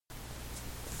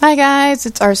Hi guys,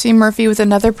 it's RC Murphy with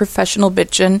another professional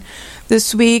bitchin'.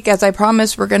 This week, as I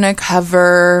promised, we're going to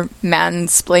cover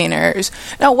mansplainers.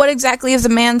 Now, what exactly is a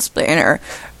mansplainer?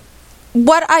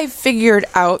 What I figured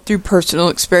out through personal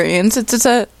experience, it's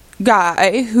a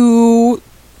guy who,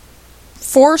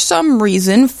 for some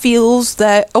reason, feels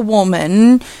that a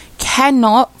woman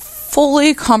cannot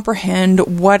fully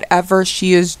comprehend whatever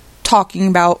she is talking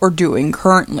about or doing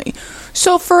currently.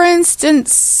 So, for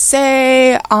instance,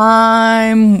 say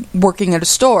I'm working at a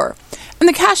store and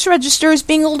the cash register is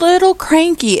being a little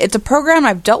cranky. It's a program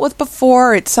I've dealt with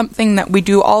before. It's something that we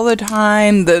do all the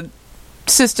time. The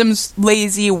system's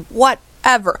lazy,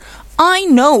 whatever. I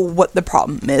know what the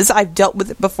problem is. I've dealt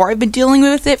with it before. I've been dealing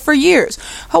with it for years.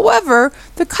 However,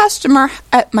 the customer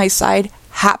at my side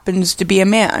happens to be a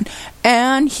man,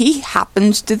 and he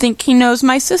happens to think he knows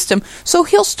my system, so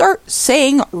he'll start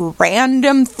saying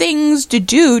random things to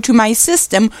do to my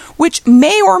system, which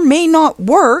may or may not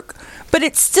work, but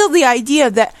it's still the idea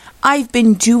that I've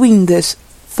been doing this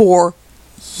for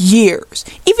years.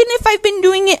 Even if I've been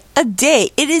doing it a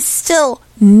day, it is still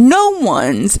no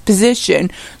one's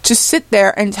position to sit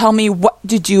there and tell me what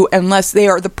to do unless they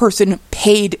are the person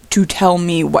paid to tell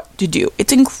me what to do.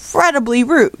 It's incredibly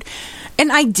rude. And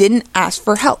I didn't ask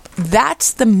for help.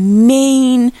 That's the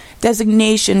main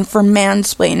designation for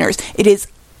mansplainers. It is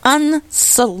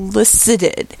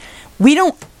unsolicited. We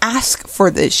don't ask for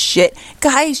this shit.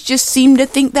 Guys just seem to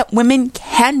think that women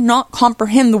cannot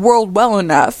comprehend the world well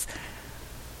enough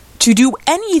to do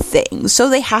anything, so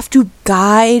they have to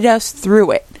guide us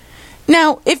through it.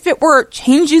 Now, if it were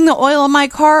changing the oil in my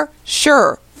car,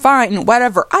 sure, fine,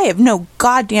 whatever. I have no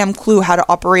goddamn clue how to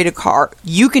operate a car.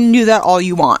 You can do that all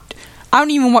you want. I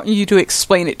don't even want you to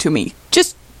explain it to me.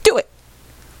 Just do it.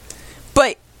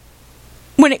 But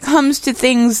when it comes to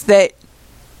things that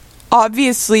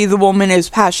obviously the woman is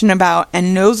passionate about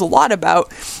and knows a lot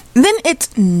about, then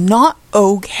it's not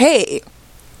okay.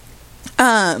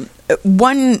 I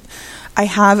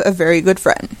have a very good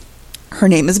friend. Her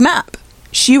name is Map.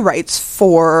 She writes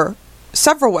for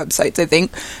several websites, I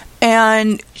think,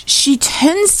 and she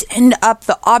tends to end up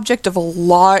the object of a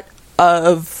lot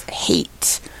of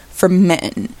hate from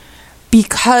men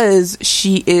because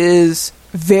she is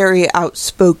very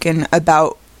outspoken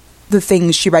about the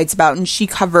things she writes about, and she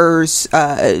covers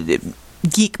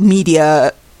geek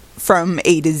media from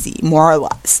A to Z, more or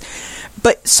less.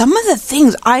 But some of the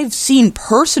things I've seen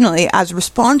personally as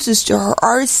responses to her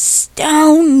are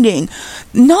astounding.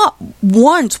 Not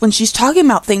once when she's talking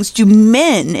about things do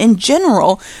men in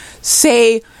general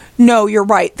say, no, you're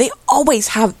right. They always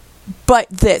have but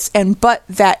this and but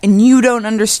that, and you don't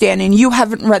understand, and you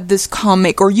haven't read this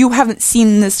comic, or you haven't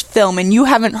seen this film, and you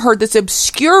haven't heard this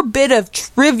obscure bit of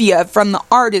trivia from the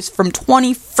artist from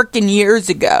 20 frickin' years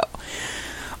ago.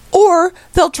 Or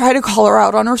they'll try to call her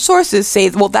out on her sources, say,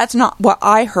 well, that's not what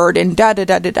I heard, and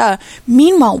da-da-da-da-da.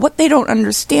 Meanwhile, what they don't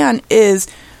understand is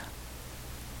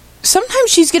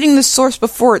sometimes she's getting the source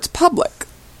before it's public.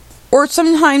 Or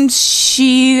sometimes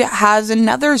she has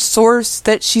another source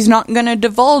that she's not going to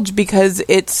divulge because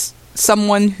it's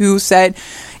someone who said,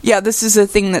 yeah, this is a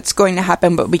thing that's going to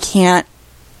happen, but we can't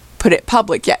put it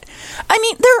public yet. I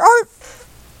mean, there are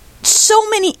so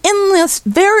many endless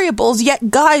variables,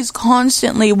 yet guys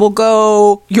constantly will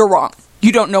go, you're wrong.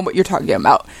 You don't know what you're talking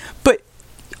about. But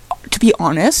to be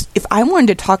honest, if I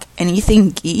wanted to talk anything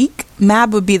geek,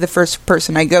 Mab would be the first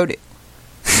person I go to.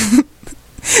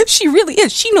 She really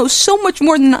is. She knows so much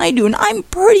more than I do, and I'm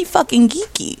pretty fucking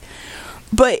geeky.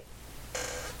 But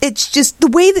it's just the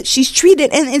way that she's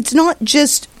treated, and it's not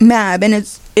just Mab, and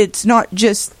it's not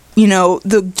just,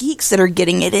 the geeks that are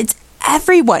getting it. It's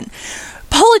everyone.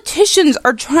 Politicians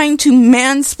are trying to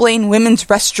mansplain women's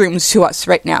restrooms to us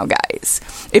right now, guys.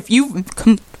 If you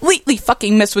completely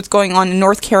fucking miss what's going on in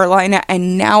North Carolina,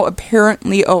 and now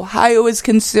apparently Ohio is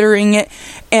considering it,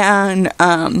 and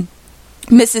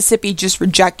Mississippi just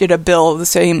rejected a bill of the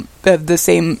same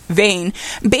vein.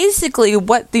 Basically,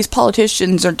 what these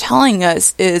politicians are telling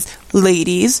us is,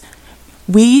 ladies,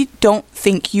 we don't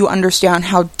think you understand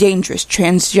how dangerous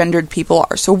transgendered people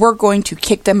are, so we're going to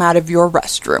kick them out of your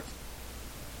restroom.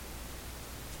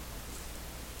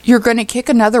 You're going to kick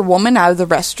another woman out of the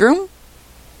restroom?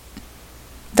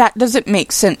 That doesn't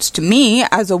make sense to me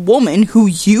as a woman who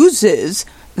uses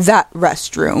that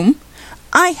restroom.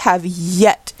 I have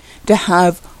yet to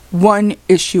have one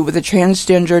issue with a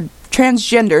transgendered,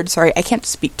 I can't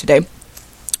speak today,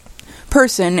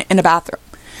 person in a bathroom.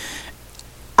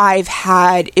 I've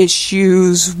had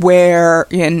issues where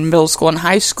in middle school and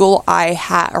high school,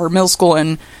 middle school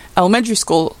and elementary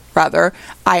school, rather,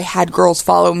 I had girls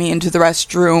follow me into the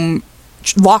restroom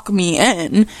lock me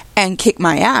in and kick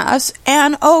my ass.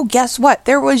 And oh, guess what?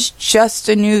 There was just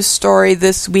a news story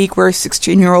this week where a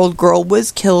 16-year-old girl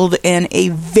was killed in a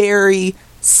very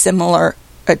similar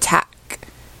attack.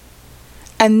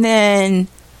 And then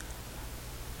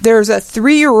there's a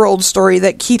 3-year-old story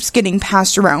that keeps getting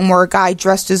passed around where a guy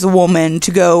dressed as a woman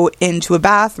to go into a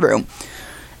bathroom.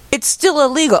 It's still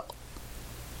illegal.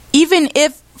 Even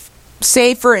if,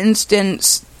 say, for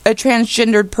instance, a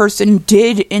transgendered person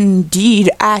did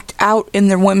indeed act out in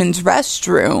the women's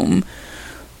restroom,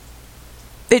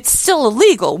 it's still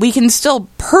illegal. We can still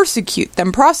prosecute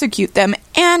them.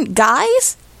 And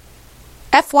guys,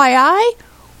 FYI,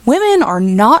 women are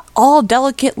not all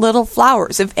delicate little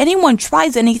flowers. If anyone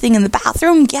tries anything in the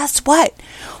bathroom, guess what?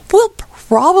 We'll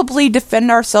probably defend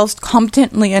ourselves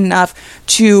competently enough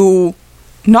to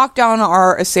knock down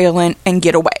our assailant and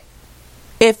get away.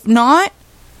 If not,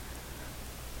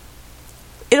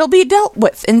 it'll be dealt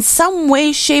with in some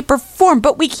way, shape, or form.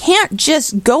 But we can't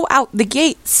just go out the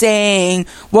gate saying,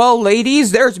 well,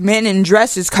 ladies, there's men in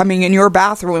dresses coming in your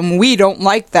bathroom. We don't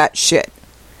like that shit.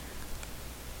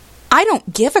 I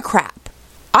don't give a crap.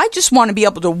 I just want to be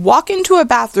able to walk into a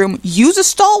bathroom, use a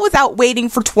stall without waiting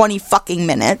for 20 fucking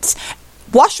minutes,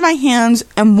 wash my hands,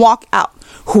 and walk out.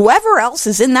 Whoever else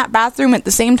is in that bathroom at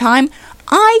the same time,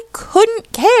 I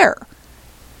couldn't care.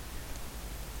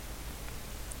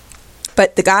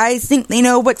 But the guys think they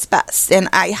know what's best. And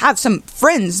I have some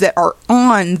friends that are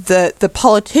on the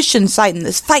politician side in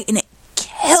this fight, and it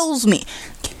kills me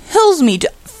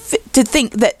to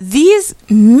think that these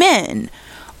men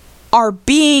are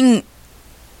being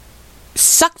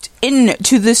sucked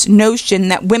into this notion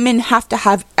that women have to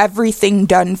have everything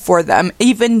done for them,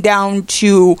 even down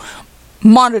to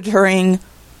monitoring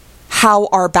how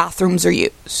our bathrooms are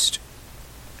used.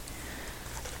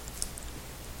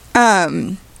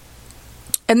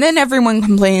 And then everyone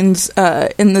complains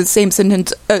in the same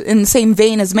sentence, in the same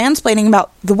vein as mansplaining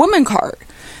about the woman card.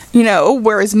 You know,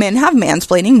 whereas men have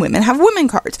mansplaining, women have women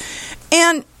cards.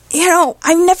 And, you know,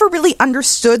 I never really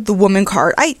understood the woman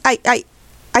card.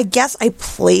 I guess I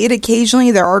play it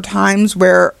occasionally. There are times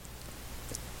where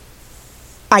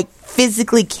I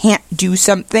physically can't do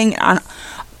something.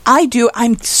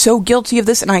 I'm so guilty of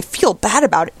this, and I feel bad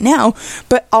about it now.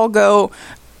 But I'll go,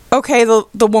 okay,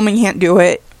 the woman can't do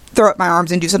it. Throw up my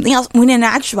arms and do something else. When in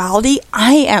actuality,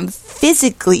 I am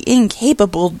physically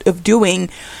incapable of doing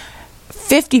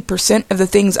 50% of the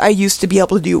things I used to be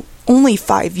able to do only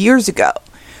 5 years ago.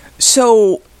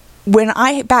 So when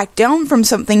I back down from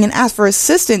something and ask for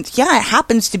assistance, yeah, it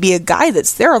happens to be a guy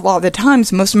that's there a lot of the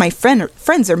times. Most of my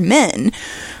friends are men.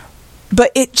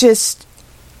 But it just,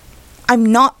 I'm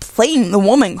not playing the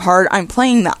woman card. I'm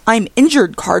playing the I'm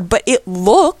injured card. But it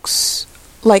looks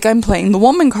like I'm playing the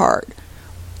woman card.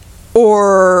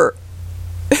 Or,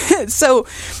 so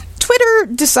Twitter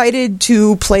decided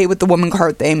to play with the woman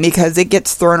card thing because it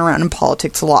gets thrown around in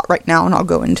politics a lot right now, and I'll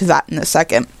go into that in a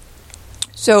second.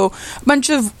 So a bunch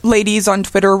of ladies on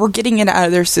Twitter were getting it out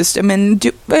of their system and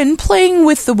playing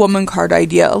with the woman card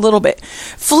idea a little bit.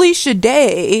 Felicia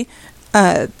Day,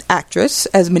 actress,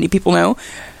 as many people know,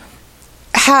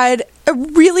 had a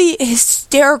really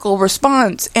hysterical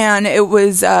response, and it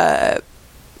was,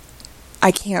 I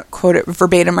can't quote it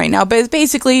verbatim right now, but it's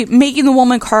basically making the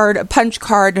woman card a punch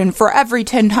card, and for every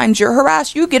 10 times you're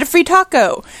harassed, you get a free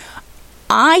taco.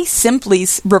 I simply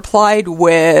replied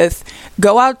with,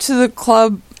 go out to the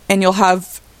club and you'll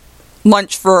have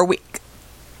lunch for a week.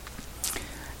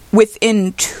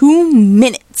 Within 2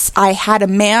 minutes, I had a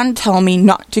man tell me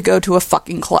not to go to a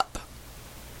fucking club.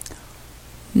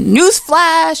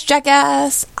 Newsflash,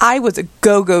 jackass! I was a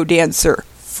go-go dancer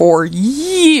for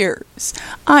years.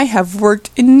 I have worked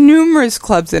in numerous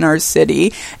clubs in our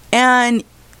city, and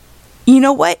you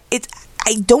know what?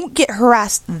 I don't get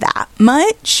harassed that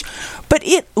much, but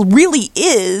it really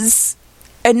is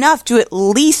enough to at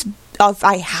least, if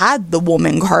I had the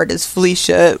woman card as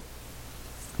Felicia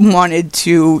wanted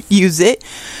to use it,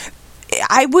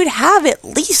 I would have at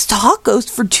least tacos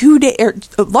for 2 days,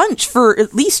 or lunch for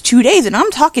at least 2 days, and I'm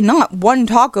talking not one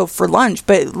taco for lunch,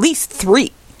 but at least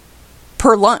 3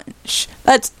 per lunch.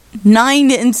 That's 9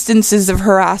 instances of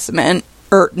harassment,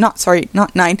 or not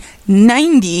 9,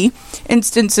 90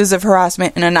 instances of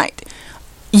harassment in a night.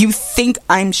 You think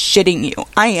I'm shitting you.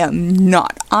 I am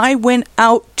not. I went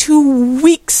out 2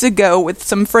 weeks ago with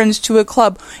some friends to a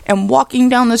club, and walking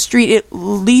down the street at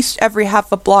least every half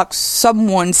a block,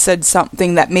 someone said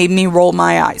something that made me roll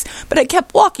my eyes. But I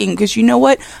kept walking because you know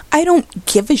what? I don't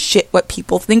give a shit what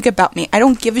people think about me. I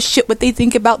don't give a shit what they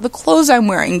think about the clothes I'm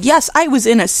wearing. Yes, I was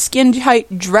in a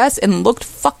skin-tight dress and looked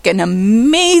fucking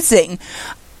amazing.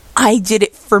 I did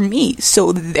it for me,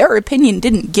 so their opinion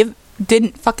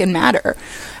didn't fucking matter.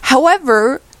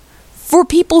 However, for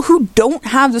people who don't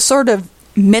have the sort of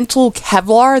mental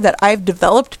Kevlar that I've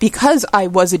developed because I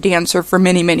was a dancer for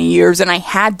many, many years, and I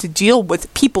had to deal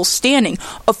with people standing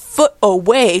a foot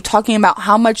away talking about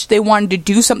how much they wanted to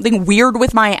do something weird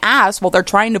with my ass while they're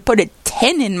trying to put a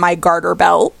 10 in my garter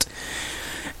belt.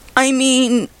 I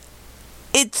mean,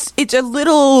 it's a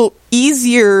little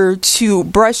easier to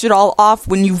brush it all off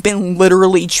when you've been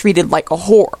literally treated like a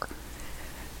whore.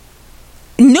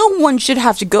 No one should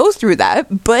have to go through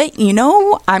that, but, you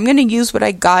know, I'm going to use what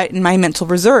I got in my mental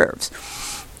reserves.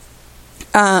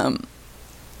 And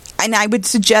I would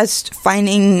suggest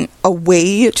finding a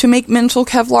way to make mental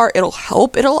Kevlar. It'll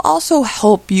help. It'll also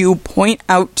help you point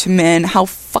out to men how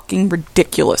fucking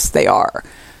ridiculous they are.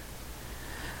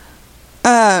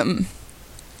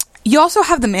 You also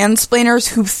have the mansplainers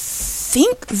who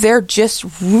think they're just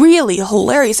really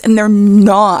hilarious, and they're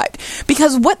not.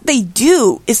 Because what they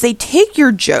do is they take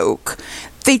your joke,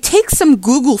 they take some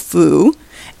Google foo,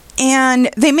 and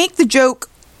they make the joke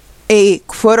a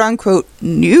quote-unquote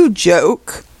new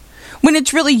joke, when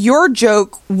it's really your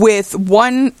joke with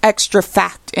one extra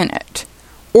fact in it.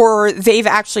 Or they've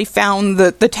actually found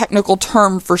the technical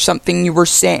term for something you were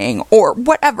saying, or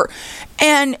whatever.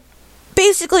 And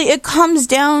basically, it comes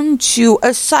down to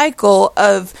a cycle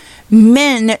of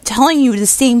men telling you the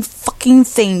same fucking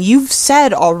thing you've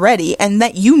said already and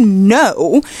that you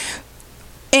know.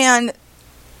 And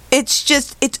it's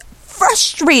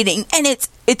frustrating, and it's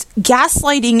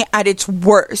gaslighting at its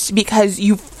worst, because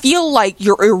you feel like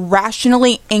you're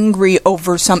irrationally angry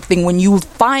over something when you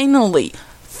finally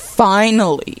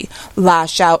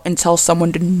lash out and tell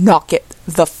someone to knock it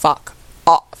the fuck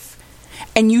off.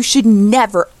 And you should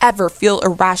never, ever feel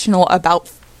irrational about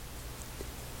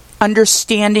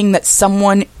understanding that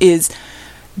someone is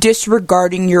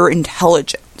disregarding your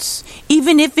intelligence.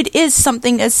 Even if it is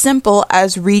something as simple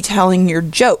as retelling your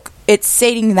joke. It's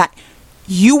stating that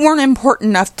you weren't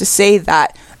important enough to say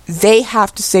that. They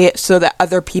have to say it so that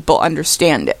other people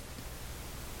understand it.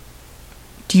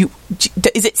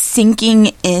 Is it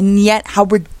sinking in yet how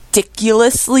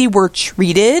ridiculously we're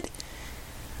treated?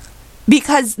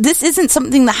 Because this isn't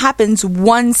something that happens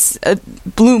once a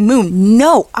blue moon.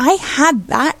 No, I had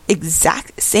that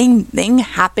exact same thing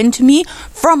happen to me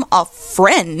from a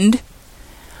friend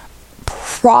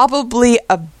probably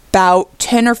about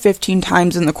 10 or 15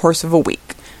 times in the course of a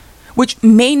week. Which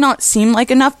may not seem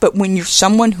like enough, but when you're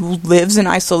someone who lives in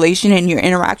isolation and your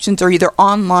interactions are either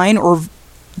online or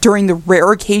during the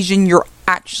rare occasion you're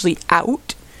actually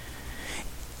out,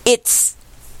 it's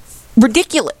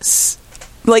ridiculous.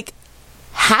 Like,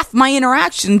 half my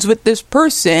interactions with this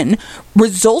person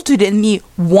resulted in me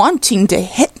wanting to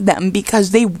hit them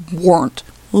because they weren't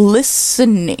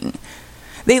listening.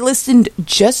 They listened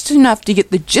just enough to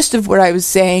get the gist of what I was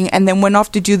saying and then went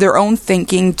off to do their own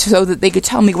thinking so that they could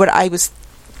tell me what I was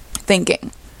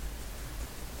thinking.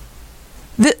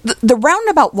 The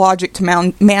roundabout logic to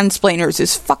mansplainers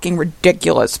is fucking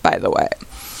ridiculous, by the way.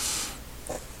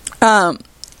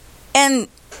 And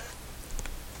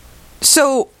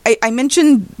so I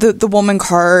mentioned the woman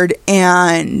card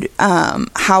and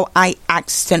how I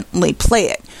accidentally play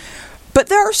it. But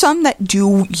there are some that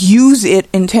do use it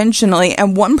intentionally.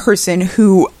 And one person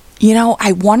who, you know,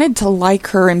 I wanted to like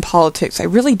her in politics. I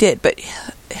really did. But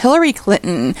Hillary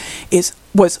Clinton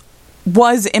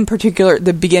was in particular at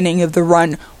the beginning of the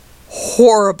run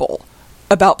horrible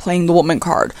about playing the woman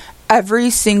card. Every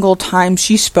single time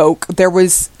she spoke, there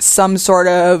was some sort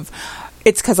of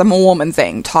 "it's because I'm a woman"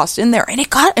 thing tossed in there, and it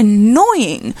got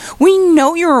annoying. We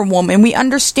know you're a woman. We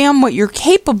understand what you're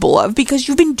capable of because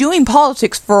you've been doing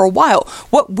politics for a while.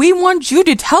 What we want you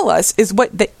to tell us is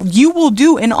what that you will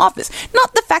do in office,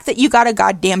 not the fact that you got a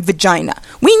goddamn vagina.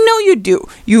 We know you do.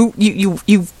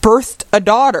 You've birthed a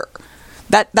daughter.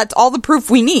 That's all the proof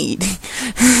we need.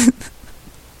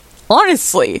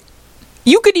 Honestly,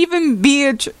 you could even be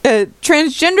a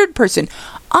transgendered person.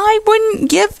 I wouldn't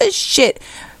give a shit.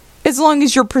 As long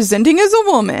as you're presenting as a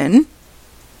woman,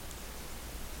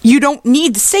 you don't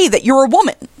need to say that you're a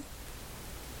woman.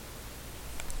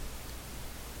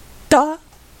 Duh.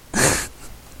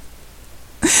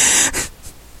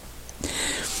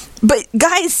 But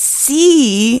guys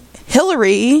see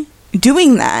Hillary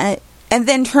doing that and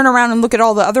then turn around and look at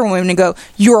all the other women and go,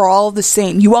 "You're all the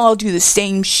same. You all do the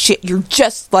same shit. You're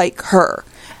just like her."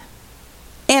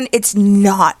 And it's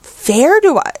not fair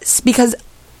to us because,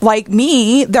 like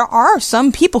me, there are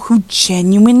some people who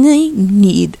genuinely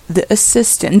need the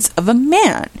assistance of a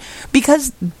man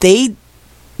because they,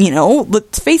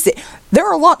 let's face it,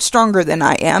 they're a lot stronger than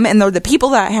I am, and they're the people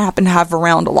that I happen to have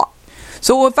around a lot.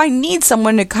 So if I need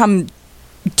someone to come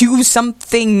do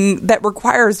something that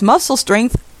requires muscle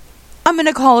strength, I'm going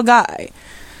to call a guy.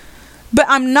 But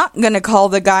I'm not going to call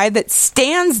the guy that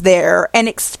stands there and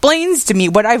explains to me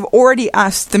what I've already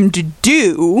asked them to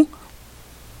do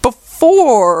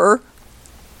before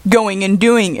going and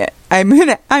doing it. I'm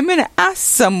gonna ask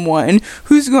someone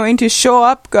who's going to show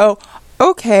up, go,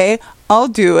 okay, I'll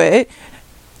do it,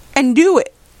 and do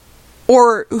it.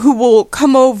 Or who will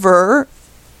come over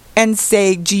and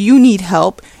say, do you need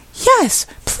help? Yes,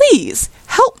 please,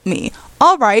 help me.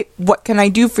 All right, what can I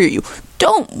do for you?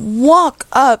 Don't walk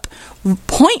up,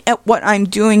 point at what I'm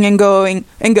doing and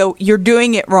go, you're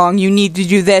doing it wrong, you need to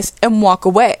do this, and walk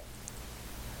away.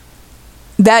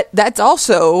 That's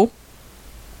also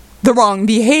the wrong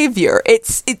behavior.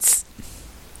 It's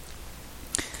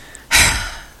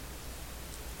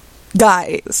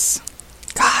guys,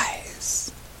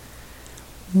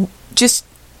 just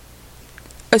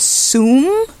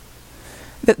assume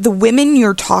that the women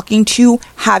you're talking to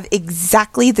have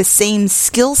exactly the same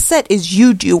skill set as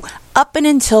you do up and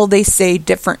until they say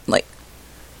differently.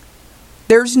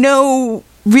 There's no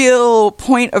real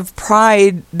point of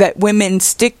pride that women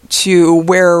stick to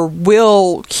where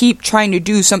we'll keep trying to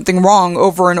do something wrong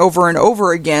over and over and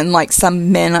over again, like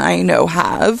some men I know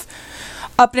have,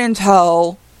 up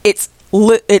until it's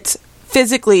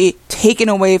physically taken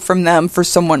away from them for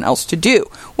someone else to do.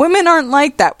 Women aren't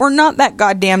like that. We're not that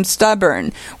goddamn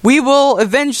stubborn. We will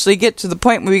eventually get to the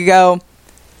point where we go,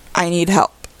 I need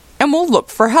help. And we'll look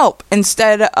for help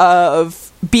instead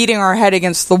of beating our head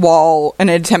against the wall in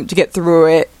an attempt to get through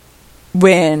it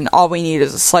when all we need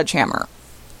is a sledgehammer.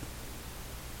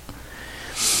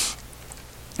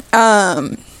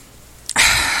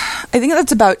 I think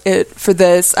that's about it for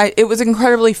this. It was an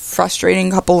incredibly frustrating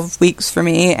couple of weeks for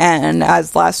me, and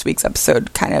as last week's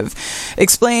episode kind of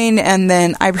explained, and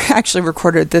then I actually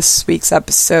recorded this week's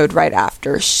episode right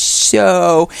after.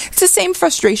 So it's the same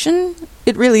frustration.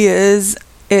 It really is.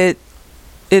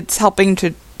 It's helping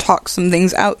to talk some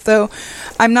things out, though.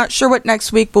 I'm not sure what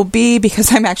next week will be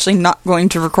because I'm actually not going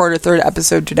to record a third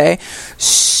episode today.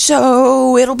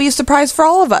 So it'll be a surprise for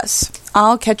all of us.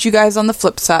 I'll catch you guys on the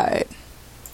flip side.